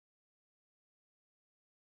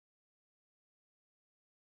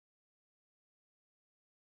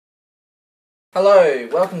Hello,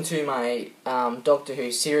 welcome to my Doctor Who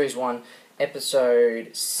Series 1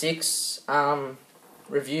 Episode 6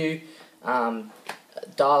 review,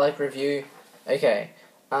 Dalek review. Okay,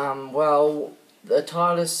 well, the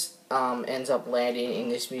TARDIS ends up landing in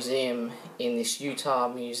this museum, in this Utah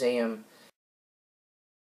museum.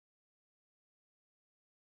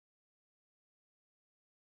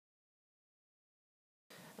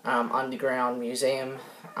 Underground museum,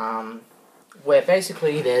 where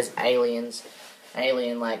basically there's aliens,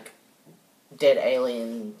 dead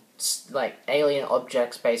aliens, alien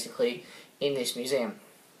objects basically in this museum.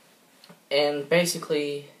 And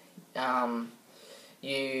basically,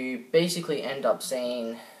 you basically end up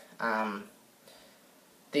seeing,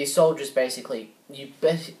 these soldiers basically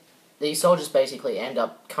end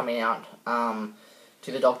up coming out,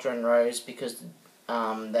 to the Doctor and Rose because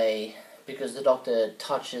the Doctor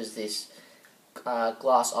touches this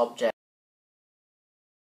glass object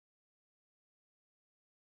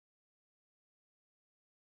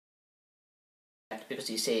because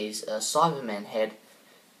he sees a Cyberman head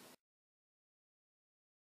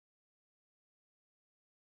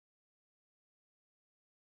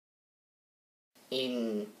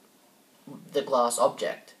in the glass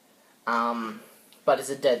object, but it's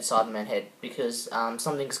a dead Cyberman head because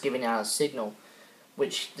something's giving out a signal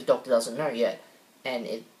which the Doctor doesn't know yet, and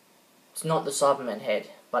it's not the Cyberman head,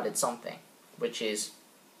 but it's something, which is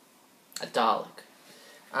a Dalek.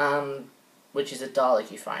 Which is a Dalek,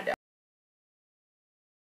 you find out.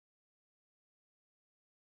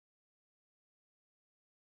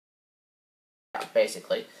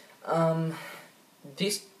 Basically, I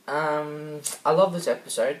love this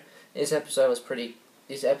episode. This episode was pretty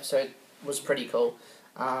cool.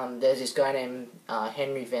 There's this guy named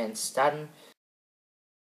Henry Van Staden,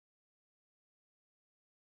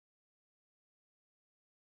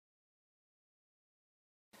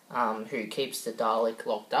 who keeps the Dalek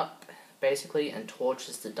locked up, basically, and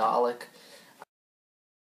tortures the Dalek.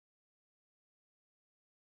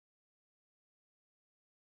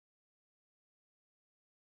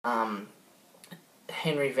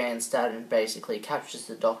 Henry Van Staden basically captures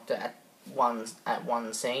the Doctor at one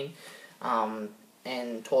scene, and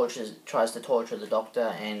tries to torture the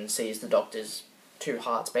Doctor and sees the Doctor's two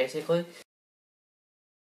hearts, basically.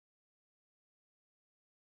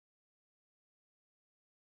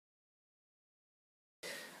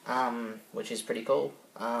 Which is pretty cool.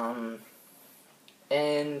 And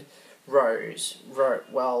Rose,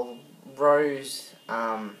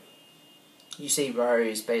 you see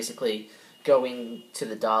Rose basically go into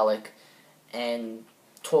the Dalek and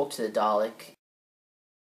talk to the Dalek.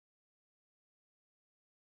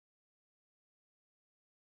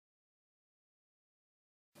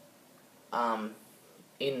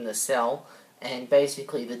 In the cell, and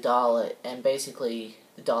basically the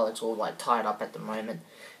Dalek's all tied up at the moment,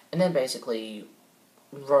 and then basically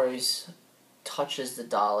Rose touches the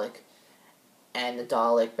Dalek, and the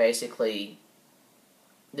Dalek basically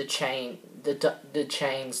the chains that the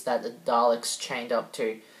Dalek's chained up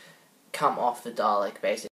to come off the Dalek,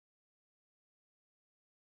 basically.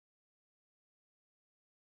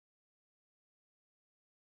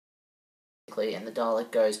 And the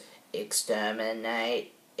Dalek goes,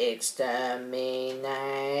 "Exterminate,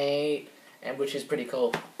 exterminate," and which is pretty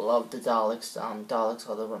cool. Love the Daleks. Daleks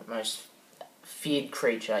are the most feared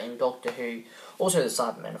creature in Doctor Who. Also the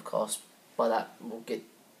Cybermen, of course. By that, we'll get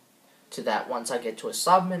to that once I get to a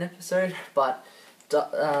Cybermen episode. But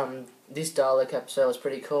this Dalek episode was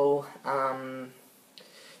pretty cool. You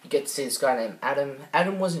get to see this guy named Adam.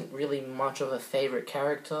 Adam wasn't really much of a favourite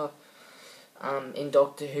character in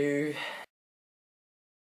Doctor Who.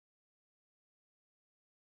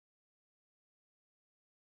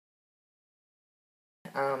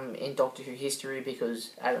 In Doctor Who history,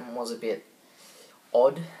 because Adam was a bit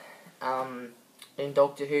odd. In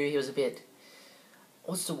Doctor Who, he was a bit,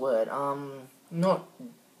 what's the word? Not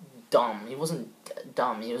dumb. He wasn't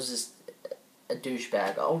dumb. He was just a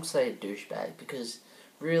douchebag. I would say a douchebag, because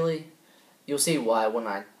really, you'll see why when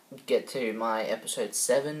I get to my episode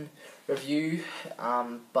 7 review.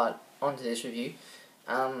 But onto this review.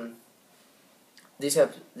 This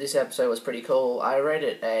episode was pretty cool. I rate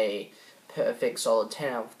it a perfect solid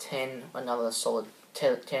 10 out of 10, another solid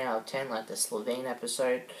 10 out of 10, like the Slovene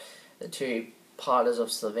episode, the two-parters of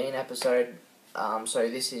Slovene episode. So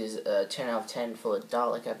this is a 10 out of 10 for the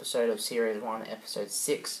Dalek episode of Series 1, Episode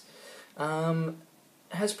 6.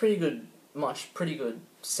 Has pretty good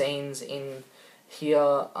scenes in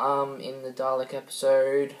here, in the Dalek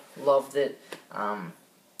episode. Loved it.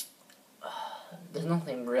 There's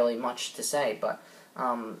nothing really much to say, but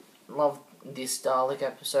loved this Dalek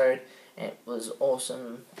episode. It was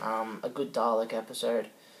awesome. A good Dalek episode.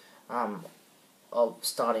 Of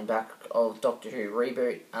starting back of Doctor Who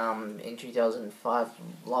reboot in 2005.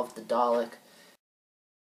 Loved the Dalek.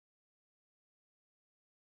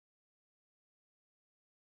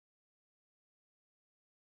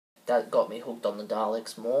 That got me hooked on the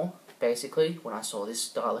Daleks more, basically, when I saw this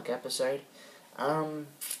Dalek episode.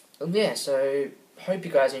 Yeah, so hope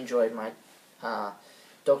you guys enjoyed my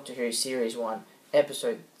Doctor Who Series 1,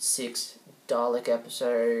 Episode 6, Dalek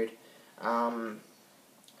episode.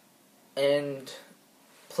 And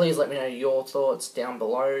please let me know your thoughts down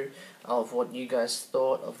below of what you guys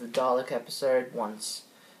thought of the Dalek episode once,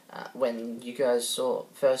 when you guys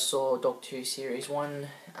first saw Doctor Who Series 1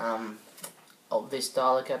 of this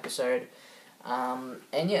Dalek episode.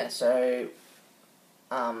 And yeah, so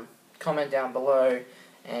comment down below,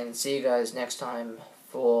 and see you guys next time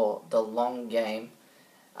for the Long Game,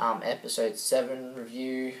 episode 7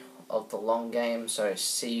 review of the Long Game. So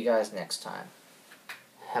see you guys next time.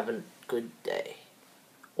 Have a good day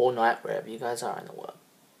or night wherever you guys are in the world.